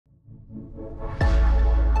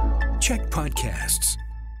Check Podcasts.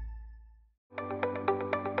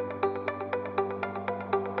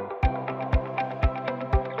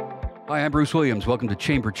 Hi, I'm Bruce Williams. Welcome to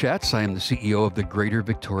Chamber Chats. I am the CEO of the Greater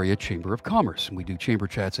Victoria Chamber of Commerce, and we do Chamber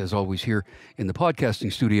Chats, as always, here in the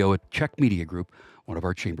podcasting studio at Czech Media Group, one of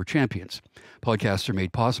our Chamber champions. Podcasts are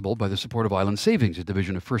made possible by the support of Island Savings, a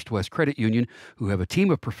division of First West Credit Union, who have a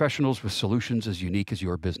team of professionals with solutions as unique as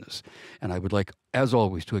your business. And I would like, as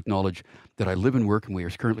always, to acknowledge that I live and work, and we are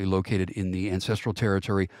currently located in the ancestral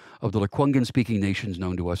territory of the Lekwungen-speaking nations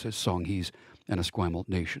known to us as Songhees and Esquimalt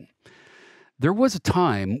Nation. There was a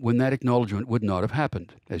time when that acknowledgement would not have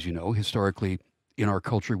happened. As you know, historically, in our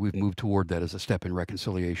culture, we've moved toward that as a step in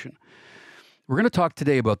reconciliation. We're going to talk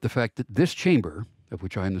today about the fact that this chamber, of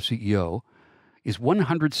which I am the CEO, is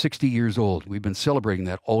 160 years old. We've been celebrating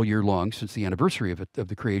that all year long since the anniversary of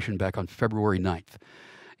the creation back on February 9th.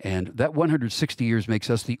 And that 160 years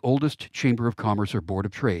makes us the oldest Chamber of Commerce or Board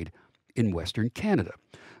of Trade in Western Canada.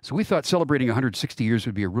 So we thought celebrating 160 years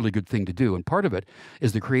would be a really good thing to do. And part of it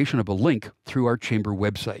is the creation of a link through our chamber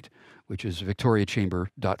website, which is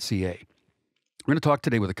victoriachamber.ca. We're going to talk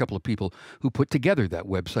today with a couple of people who put together that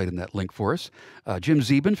website and that link for us. Jim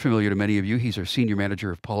Zeeben, familiar to many of you. He's our Senior Manager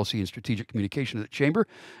of Policy and Strategic Communication at the Chamber.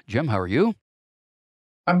 Jim, how are you?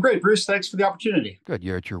 I'm great, Bruce. Thanks for the opportunity. Good.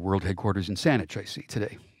 You're at your world headquarters in Saanich, I see,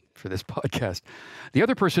 today for this podcast. The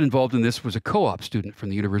other person involved in this was a co-op student from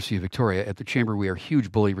the University of Victoria. At the Chamber, we are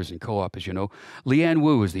huge believers in co-op, as you know. Lian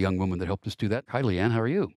Woo is the young woman that helped us do that. Hi, Lian. How are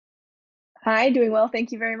you? Hi, doing well.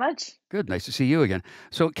 Thank you very much. Good. Nice to see you again.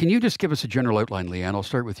 So can you just give us a general outline, Lian? I'll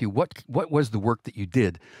start with you. What was the work that you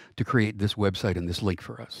did to create this website and this link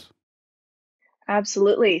for us?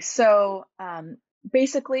 Absolutely. So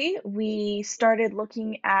basically, we started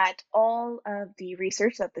looking at all of the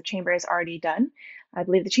research that the Chamber has already done. I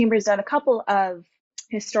believe the Chamber has done a couple of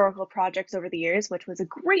historical projects over the years, which was a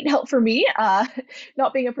great help for me.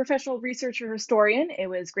 Not being a professional researcher or historian, it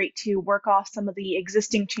was great to work off some of the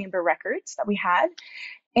existing Chamber records that we had.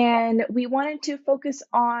 And we wanted to focus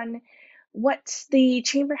on what the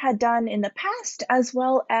Chamber had done in the past, as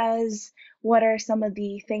well as what are some of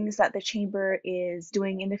the things that the Chamber is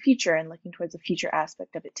doing in the future and looking towards the future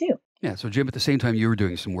aspect of it too. Yeah. So Jim, at the same time, you were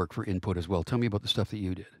doing some work for input as well. Tell me about the stuff that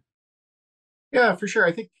you did. Yeah, for sure.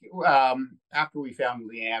 I think after we found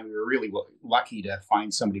Lian, we were really lucky to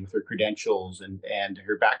find somebody with her credentials and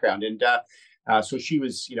her background. And so she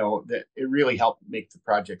was, it really helped make the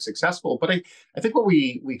project successful. But I think what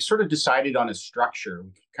we sort of decided on a structure.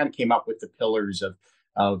 We kind of came up with the pillars of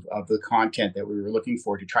the content that we were looking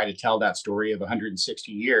for to try to tell that story of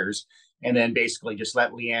 160 years. And then basically just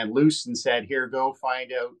let Lian loose and said, here, go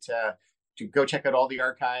find out, to go check out all the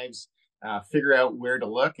archives. Figure out where to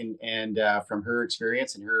look, and from her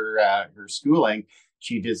experience and her schooling,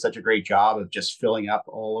 she did such a great job of just filling up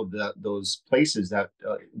all of those places that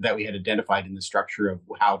we had identified in the structure of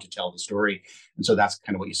how to tell the story. And so that's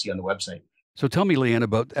kind of what you see on the website. So tell me, Lian,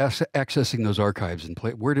 about accessing those archives and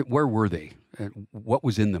where were they? What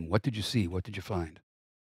was in them? What did you see? What did you find?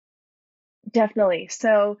 Definitely.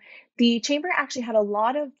 So the Chamber actually had a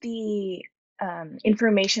lot of the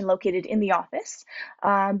information located in the office,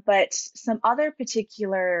 but some other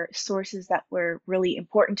particular sources that were really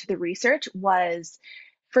important to the research was,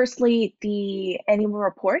 firstly, the annual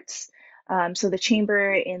reports. So the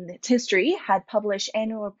Chamber in its history had published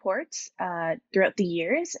annual reports throughout the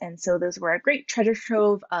years, and so those were a great treasure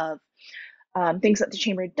trove of things that the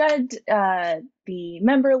Chamber did, the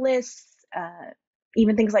member lists,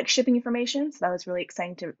 even things like shipping information. So that was really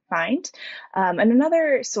exciting to find. And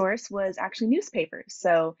another source was actually newspapers.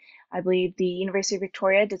 So I believe the University of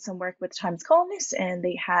Victoria did some work with Times Columnist, and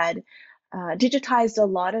they had digitized a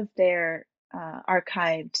lot of their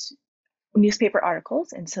archived newspaper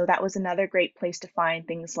articles. And so that was another great place to find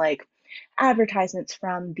things like advertisements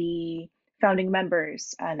from the founding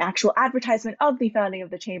members. An actual advertisement of the founding of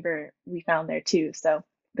the Chamber we found there too. So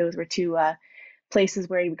those were two places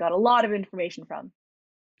where we got a lot of information from.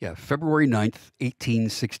 Yeah, February 9th,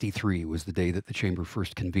 1863 was the day that the Chamber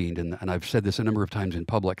first convened. And I've said this a number of times in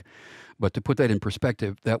public, but to put that in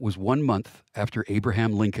perspective, that was 1 month after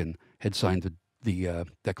Abraham Lincoln had signed the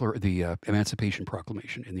Emancipation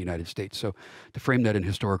Proclamation in the United States. So to frame that in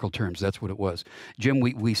historical terms, that's what it was. Jim,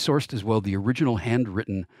 we sourced as well the original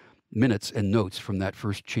handwritten minutes and notes from that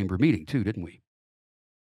first Chamber meeting too, didn't we?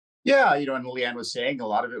 Yeah, and Lian was saying a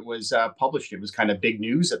lot of it was published. It was kind of big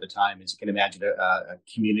news at the time. As you can imagine, a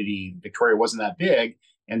community, Victoria wasn't that big.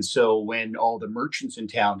 And so when all the merchants in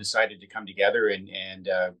town decided to come together and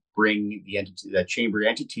bring the Chamber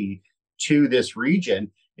entity to this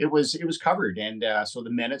region, it was covered. And so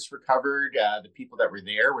the minutes were covered. The people that were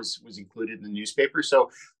there was included in the newspaper.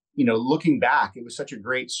 So looking back, it was such a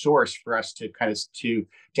great source for us to kind of to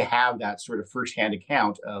have that sort of firsthand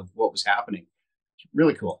account of what was happening.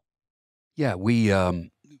 Really cool. Yeah, we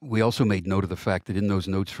also made note of the fact that in those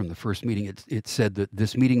notes from the first meeting, it said that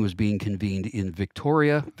this meeting was being convened in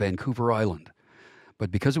Victoria, Vancouver Island. But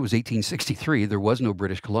because it was 1863, there was no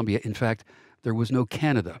British Columbia. In fact, there was no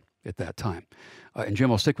Canada at that time. And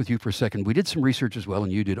Jim, I'll stick with you for a second. We did some research as well,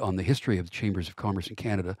 and you did, on the history of the Chambers of Commerce in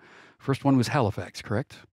Canada. First one was Halifax,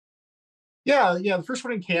 correct? Yeah, yeah. The first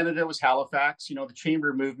one in Canada was Halifax. The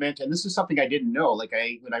chamber movement, and this is something I didn't know. Like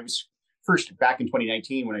when I was first back in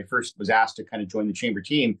 2019, when I first was asked to kind of join the chamber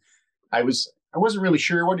team, I wasn't really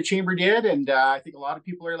sure what a chamber did, and I think a lot of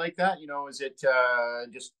people are like that. Is it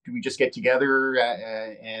just do we just get together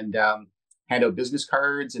and hand out business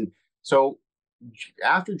cards? And so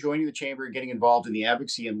after joining the chamber and getting involved in the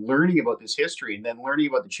advocacy and learning about this history, and then learning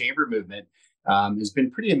about the chamber movement, has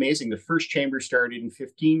been pretty amazing. The first chamber started in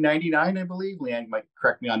 1599, I believe. Lian might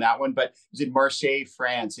correct me on that one, but it was in Marseille,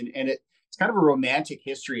 France, and it's kind of a romantic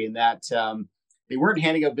history in that they weren't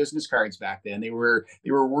handing out business cards back then. They were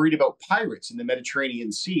worried about pirates in the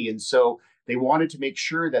Mediterranean Sea, and so they wanted to make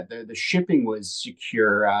sure that the shipping was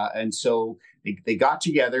secure. And so they got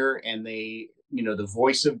together, and the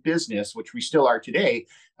voice of business, which we still are today,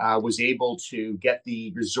 was able to get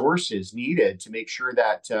the resources needed to make sure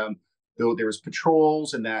that though there was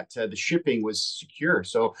patrols and that the shipping was secure.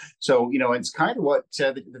 So it's kind of what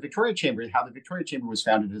the Victoria Chamber, how the Victoria Chamber was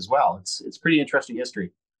founded as well. It's pretty interesting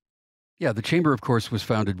history. Yeah, the Chamber, of course, was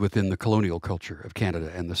founded within the colonial culture of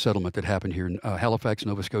Canada and the settlement that happened here in Halifax,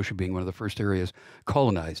 Nova Scotia, being one of the first areas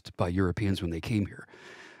colonized by Europeans when they came here.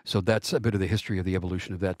 So that's a bit of the history of the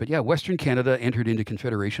evolution of that. But yeah, Western Canada entered into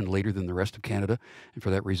Confederation later than the rest of Canada. And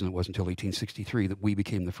for that reason, it wasn't until 1863 that we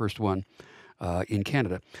became the first one in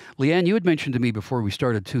Canada. Lian, you had mentioned to me before we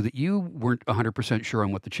started, too, that you weren't 100% sure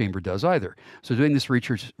on what the Chamber does either. So doing this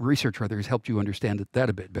research has helped you understand that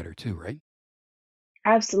a bit better, too, right?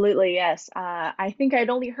 Absolutely, yes. I think I'd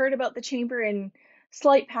only heard about the chamber in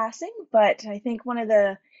slight passing, but I think one of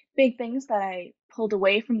the big things that I pulled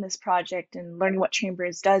away from this project and learning what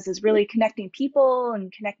Chambers does is really connecting people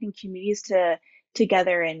and connecting communities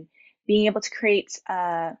together and being able to create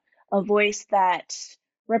a voice that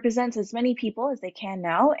represents as many people as they can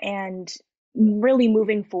now, and really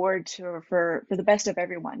moving forward for the best of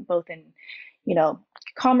everyone, both in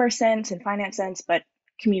commerce sense and finance sense, but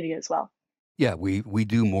community as well. Yeah, we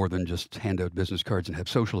do more than just hand out business cards and have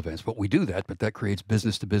social events. But we do that, but that creates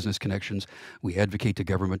business-to-business connections. We advocate to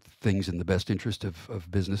government things in the best interest of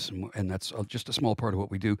business, and that's just a small part of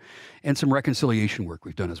what we do. And some reconciliation work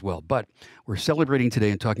we've done as well. But we're celebrating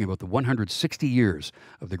today and talking about the 160 years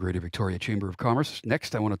of the Greater Victoria Chamber of Commerce.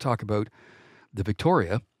 Next, I want to talk about the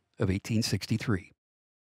Victoria of 1863.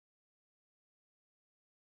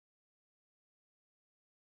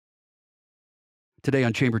 Today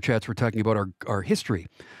on Chamber Chats, we're talking about our history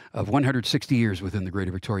of 160 years within the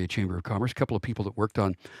Greater Victoria Chamber of Commerce. A couple of people that worked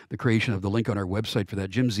on the creation of the link on our website for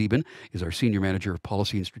that. Jim Zeeben is our Senior Manager of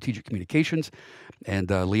Policy and Strategic Communications. And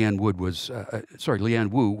Lian Woo was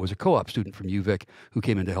a co-op student from UVic who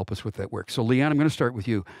came in to help us with that work. So Lian, I'm going to start with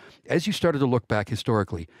you. As you started to look back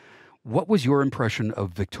historically, what was your impression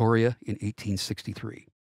of Victoria in 1863?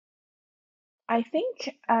 I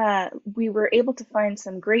think we were able to find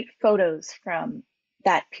some great photos from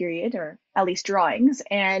that period, or at least drawings,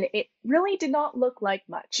 and it really did not look like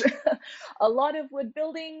much. A lot of wood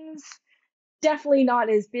buildings, definitely not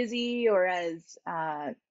as busy or as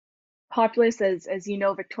populous as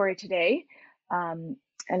Victoria today. And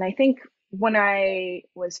I think when I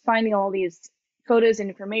was finding all these photos and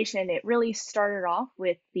information, it really started off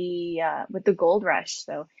with the gold rush.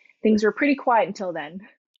 So things were pretty quiet until then.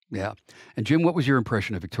 Yeah. And Jim, what was your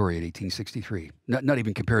impression of Victoria in 1863? Not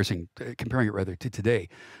even comparing it rather to today,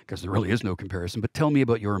 because there really is no comparison. But tell me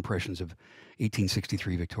about your impressions of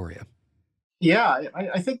 1863 Victoria. Yeah,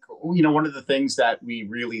 I think, one of the things that we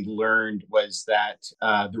really learned was that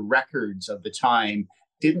the records of the time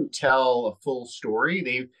didn't tell a full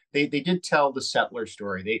story. They did tell the settler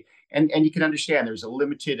story. And you can understand there's a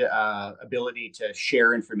limited ability to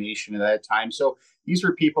share information at that time. So these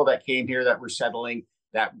were people that came here that were settling,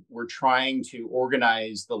 that were trying to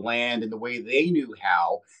organize the land in the way they knew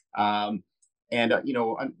how. A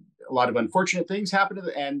lot of unfortunate things happened,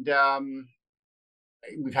 and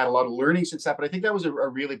we've had a lot of learning since that. But I think that was a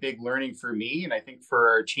really big learning for me, and I think for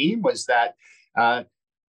our team, was that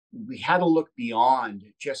we had to look beyond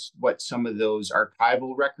just what some of those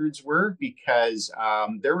archival records were, because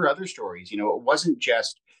there were other stories. It wasn't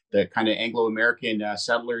just the kind of Anglo-American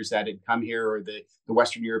settlers that had come here, or the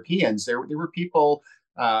Western Europeans. There were people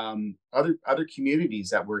other communities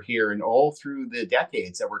that were here and all through the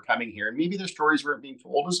decades that were coming here, and maybe their stories weren't being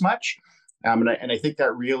told as much. And I think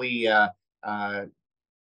that really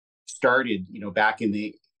started, back in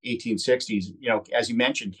the 1860s. As you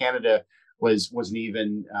mentioned, Canada wasn't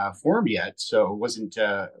even formed yet, so it wasn't.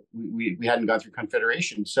 We hadn't gone through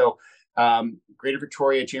Confederation. So Greater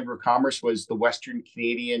Victoria Chamber of Commerce was the Western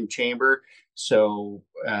Canadian chamber. So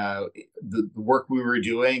the work we were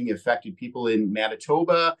doing affected people in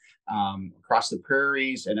Manitoba, across the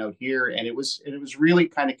prairies, and out here, and it was really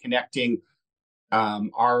kind of connecting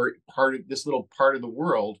our part of this little part of the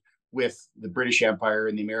world with the British Empire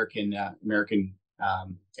and the American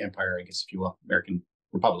Empire, I guess, if you will, American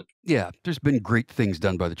Republic. Yeah, there's been great things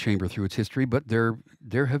done by the chamber through its history, but there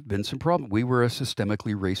have been some problems. We were a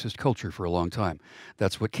systemically racist culture for a long time.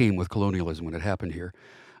 That's what came with colonialism when it happened here.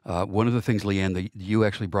 One of the things, Lian, that you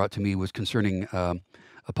actually brought to me was concerning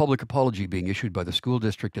a public apology being issued by the school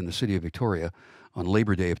district in the city of Victoria on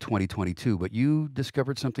Labor Day of 2022. But you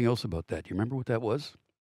discovered something else about that. Do you remember what that was?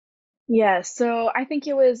 Yeah, so I think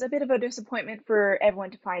it was a bit of a disappointment for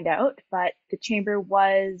everyone to find out, but the chamber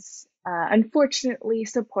was unfortunately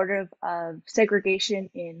supportive of segregation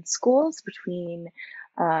in schools between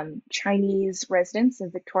Chinese residents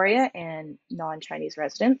in Victoria and non-Chinese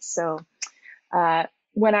residents. So uh,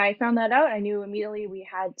 when I found that out, I knew immediately we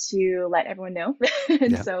had to let everyone know.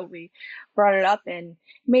 And Yeah. so we brought it up and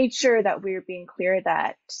made sure that we were being clear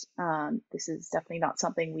that this is definitely not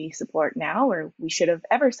something we support now or we should have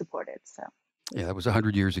ever supported. So, Yeah, that was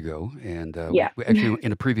 100 years ago. And yeah. we actually,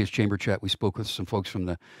 in a previous chamber chat, we spoke with some folks from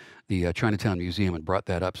the Chinatown Museum and brought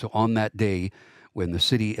that up. So on that day, when the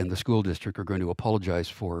city and the school district are going to apologize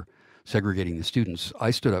for segregating the students,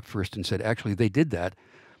 I stood up first and said, actually, they did that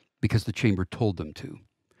because the chamber told them to.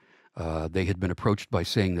 They had been approached by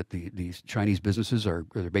saying that these Chinese businesses they're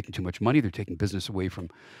making too much money. They're taking business away from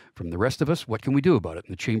the rest of us. What can we do about it?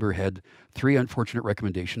 And the chamber had three unfortunate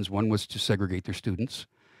recommendations. One was to segregate their students,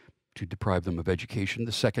 to deprive them of education.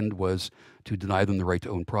 The second was to deny them the right to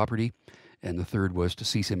own property. And the third was to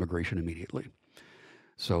cease immigration immediately.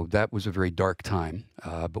 So that was a very dark time,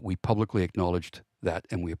 but we publicly acknowledged that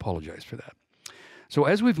and we apologized for that. So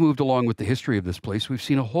as we've moved along with the history of this place, we've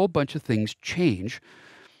seen a whole bunch of things change.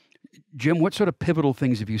 Jim, what sort of pivotal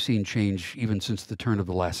things have you seen change even since the turn of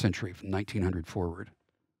the last century, from 1900 forward?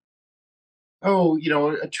 Oh,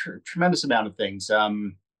 a tremendous amount of things.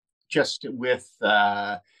 Just with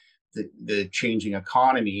the changing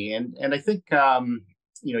economy, and I think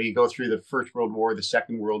you go through the First World War, the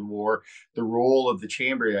Second World War, the role of the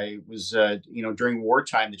chamber. I was during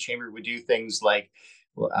wartime, the chamber would do things like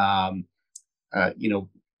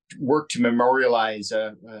work to memorialize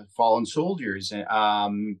fallen soldiers.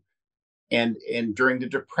 And during the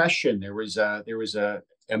Depression, there was a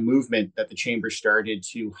movement that the chamber started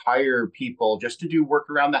to hire people just to do work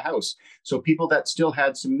around the house. So people that still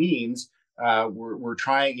had some means were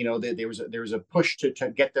trying. There was a push to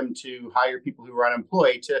get them to hire people who were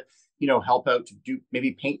unemployed to help out to do,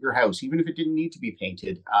 maybe paint your house, even if it didn't need to be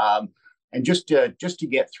painted. And just to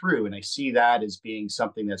get through. And I see that as being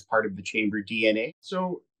something that's part of the chamber DNA.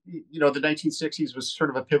 So the 1960s was sort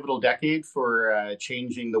of a pivotal decade for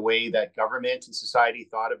changing the way that government and society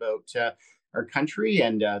thought about our country.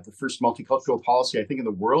 And the first multicultural policy, I think, in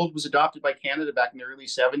the world was adopted by Canada back in the early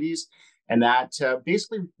 70s. And that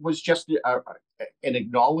basically was just an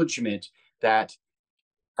acknowledgement that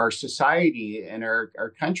our society and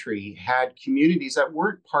our country had communities that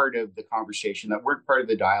weren't part of the conversation, that weren't part of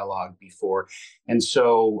the dialogue before. And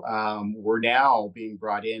so we're now being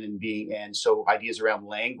brought in and so ideas around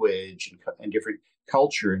language and different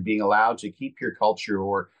culture and being allowed to keep your culture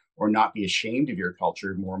or not be ashamed of your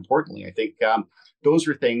culture. More importantly, I think those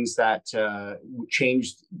are things that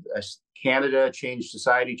changed Canada, changed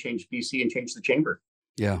society, changed BC, and changed the chamber.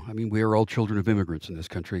 Yeah, I mean, we are all children of immigrants in this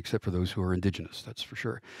country, except for those who are Indigenous, that's for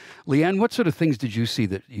sure. Lian, what sort of things did you see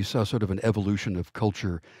that you saw sort of an evolution of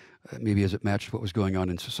culture, maybe as it matched what was going on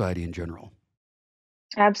in society in general?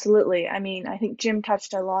 Absolutely. I mean, I think Jim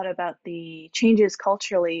touched a lot about the changes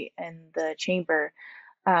culturally in the chamber.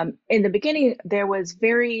 In the beginning, it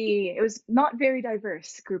was not very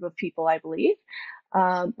diverse group of people, I believe.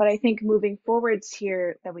 But I think moving forwards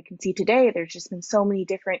here that we can see today, there's just been so many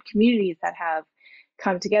different communities that have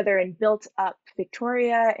come together and built up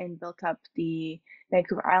Victoria and built up the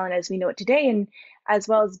Vancouver Island as we know it today, and as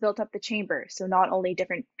well as built up the chamber. So not only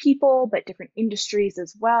different people, but different industries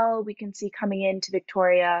as well we can see coming into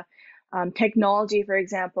Victoria. Technology, for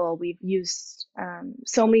example, we've used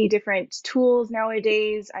so many different tools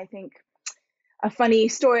nowadays. I think a funny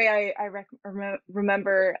story I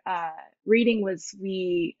remember reading was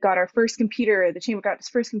we got our first computer, the chamber got its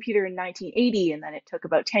first computer in 1980, and then it took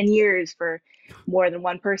about 10 years for more than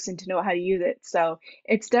one person to know how to use it. So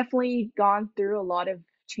it's definitely gone through a lot of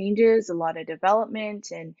changes, a lot of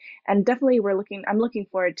development, and definitely I'm looking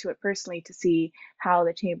forward to it personally to see how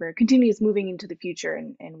the chamber continues moving into the future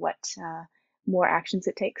and what more actions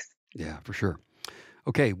it takes. Yeah, for sure.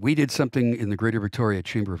 Okay, we did something in the Greater Victoria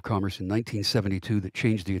Chamber of Commerce in 1972 that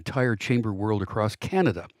changed the entire chamber world across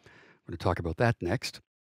Canada. We're going to talk about that next.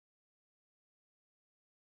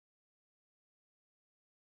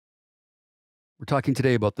 We're talking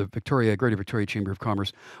today about the Greater Victoria Chamber of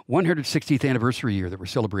Commerce 160th anniversary year that we're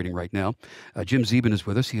celebrating right now. Jim Zeeben is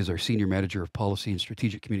with us. He is our Senior Manager of Policy and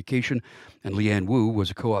Strategic Communication. And Lian Woo was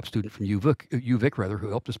a co-op student from UVic, who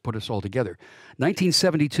helped us put us all together.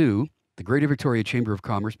 1972, the Greater Victoria Chamber of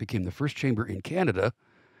Commerce became the first chamber in Canada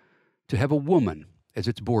to have a woman as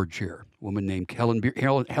its board chair, a woman named Helen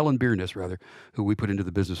Biernes, who we put into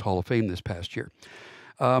the Business Hall of Fame this past year.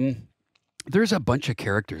 There's a bunch of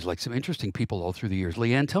characters, like some interesting people all through the years.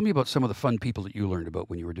 Lian, tell me about some of the fun people that you learned about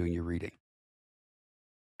when you were doing your reading.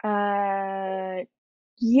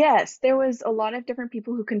 Yes, there was a lot of different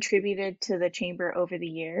people who contributed to the chamber over the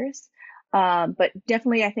years. But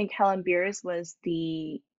definitely, I think Helen Beers was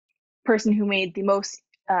the person who made the most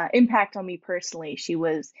impact on me personally. She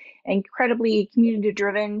was incredibly community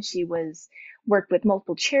driven. She worked with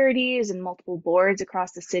multiple charities and multiple boards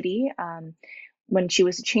across the city. When she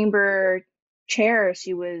was a chamber chair,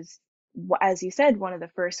 she was, as you said, one of the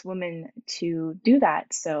first women to do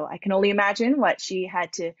that. So I can only imagine what she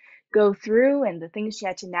had to go through and the things she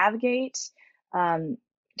had to navigate.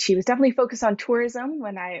 She was definitely focused on tourism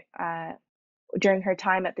during her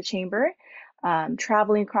time at the chamber,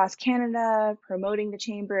 traveling across Canada, promoting the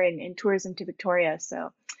chamber and tourism to Victoria.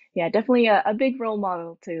 So yeah, definitely a big role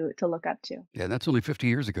model to look up to. Yeah, that's only 50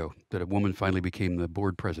 years ago that a woman finally became the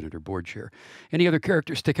board president or board chair. Any other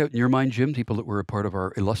characters stick out in your mind, Jim? People that were a part of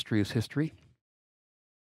our illustrious history?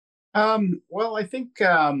 Well, I think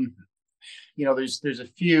there's a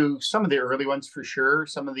few, some of the early ones for sure.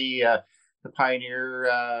 Some of the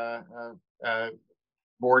pioneer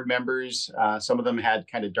board members. Some of them had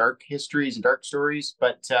kind of dark histories and dark stories,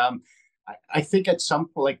 but I think at some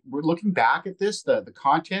point, like we're looking back at this, the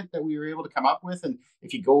content that we were able to come up with, and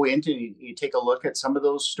if you go into you take a look at some of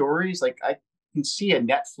those stories, like I can see a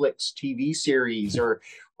Netflix TV series or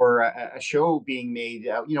a show being made.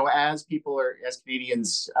 As as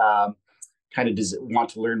Canadians kind of want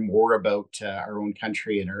to learn more about our own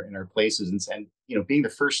country and our places, and being the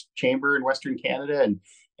first chamber in Western Canada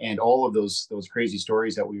and all of those crazy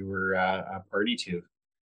stories that we were a party to.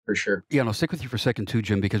 For sure. Yeah, and I'll stick with you for a second too,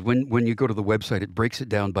 Jim, because when you go to the website, it breaks it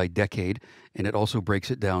down by decade, and it also breaks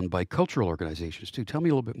it down by cultural organizations too. Tell me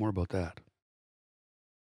a little bit more about that.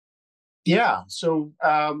 Yeah. So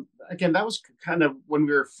again, that was kind of when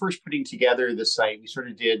we were first putting together the site. We sort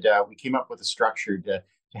of we came up with a structure to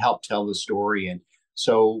help tell the story, and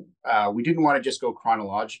so we didn't want to just go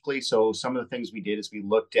chronologically. So some of the things we did is we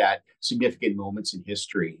looked at significant moments in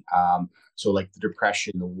history. So like the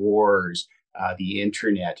Depression, the wars. The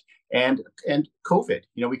internet and COVID.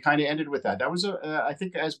 We kind of ended with that. That was I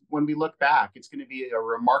think as when we look back, it's going to be a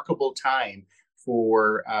remarkable time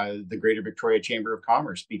for the Greater Victoria Chamber of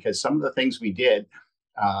Commerce, because some of the things we did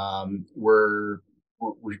were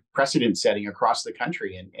precedent setting across the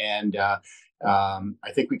country, and I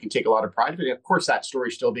think we can take a lot of pride in it. Of course, that story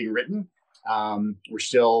is still being written. We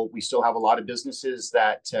still have a lot of businesses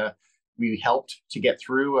that we helped to get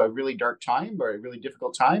through a really dark time or a really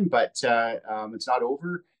difficult time, but it's not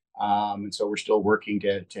over. And so we're still working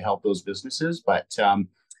to help those businesses. But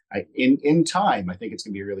in time, I think it's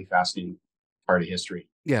going to be a really fascinating part of history.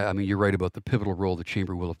 Yeah, I mean, you're right about the pivotal role the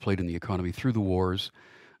chamber will have played in the economy through the wars,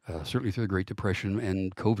 certainly through the Great Depression,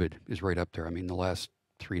 and COVID is right up there. I mean, the last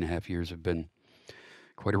 3.5 years have been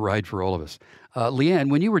quite a ride for all of us. Lian,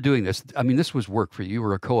 when you were doing this, I mean, this was work for you. You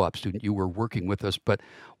were a co-op student. You were working with us. But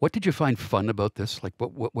what did you find fun about this? Like,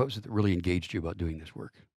 what was it that really engaged you about doing this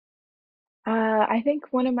work? I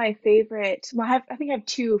think one of my I think I have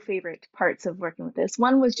two favorite parts of working with this.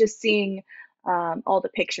 One was just seeing all the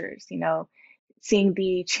pictures, seeing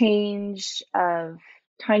the change of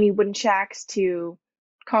tiny wooden shacks to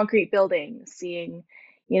concrete buildings, seeing,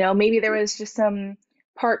 maybe there was just some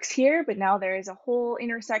parks here, but now there is a whole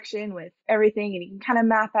intersection with everything, and you can kind of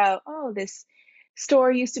map out, oh, this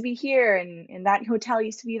store used to be here and that hotel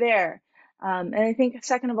used to be there. And I think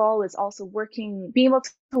second of all is also being able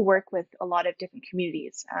to work with a lot of different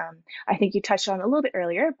communities. I think you touched on it a little bit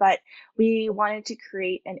earlier, but we wanted to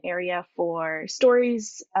create an area for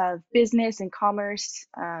stories of business and commerce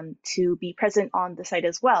to be present on the site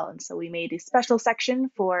as well. And so we made a special section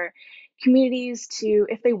for communities to,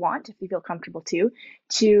 if they feel comfortable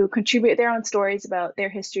to contribute their own stories about their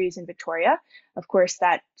histories in Victoria. Of course,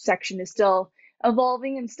 that section is still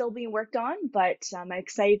evolving and still being worked on, but I'm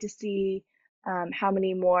excited to see how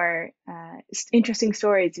many more interesting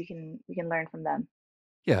stories we can learn from them.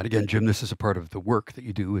 Yeah, and again, Jim, this is a part of the work that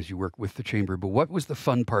you do as you work with the chamber. But what was the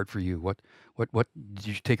fun part for you? What did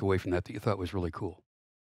you take away from that you thought was really cool?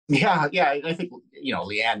 Yeah. I think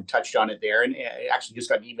Lian touched on it there, and I actually just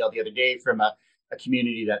got an email the other day from a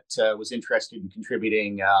community that was interested in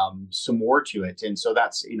contributing some more to it, and so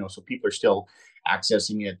that's so people are still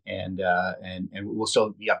accessing it, and we'll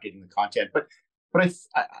still be updating the content. But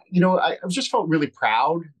I just felt really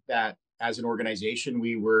proud that as an organization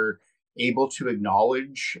we were able to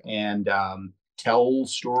acknowledge and tell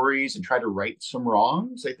stories and try to right some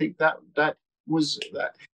wrongs. I think that was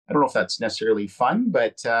that. I don't know if that's necessarily fun,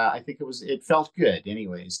 but I think it felt good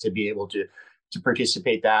anyways to be able to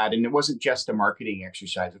participate that. And it wasn't just a marketing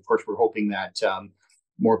exercise. Of course, we're hoping that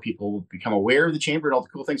more people will become aware of the chamber and all the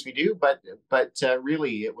cool things we do. But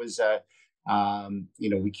really, it was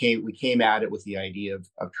we came at it with the idea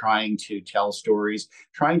of trying to tell stories,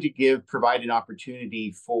 trying to provide an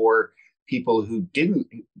opportunity for people who didn't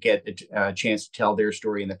get a chance to tell their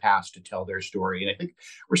story in the past to tell their story. And I think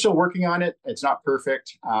we're still working on it. It's not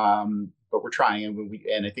perfect, but we're trying.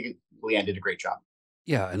 And I think Lian did a great job.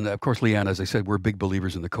 Yeah, and of course, Lian, as I said, we're big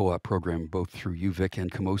believers in the co-op program, both through UVic and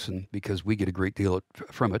Camosun, because we get a great deal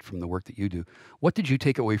from it, from the work that you do. What did you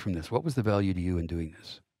take away from this? What was the value to you in doing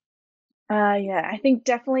this? Yeah, I think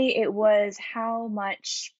definitely it was how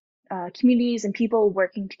much communities and people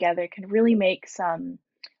working together can really make some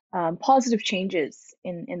positive changes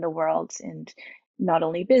in the world, and not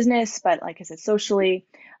only business, but like I said, socially.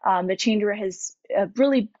 The chamber has a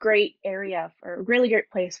really great area for a really great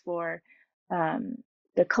place for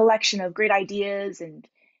the collection of great ideas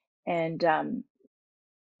and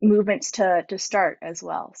movements to start as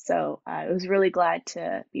well. So I was really glad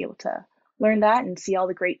to be able to learn that and see all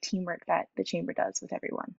the great teamwork that the chamber does with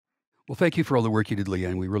everyone. Well, thank you for all the work you did,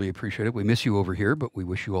 Lian. We really appreciate it. We miss you over here, but we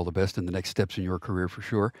wish you all the best in the next steps in your career for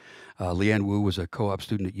sure. Lian Woo was a co-op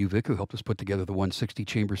student at UVic who helped us put together the 160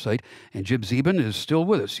 Chamber site. And Jim Zeeben is still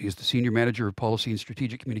with us. He is the Senior Manager of Policy and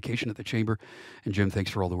Strategic Communication at the Chamber. And Jim, thanks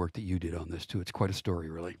for all the work that you did on this, too. It's quite a story,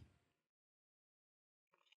 really.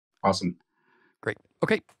 Awesome. Great.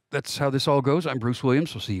 Okay, that's how this all goes. I'm Bruce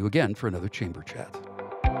Williams. We'll see you again for another Chamber Chat.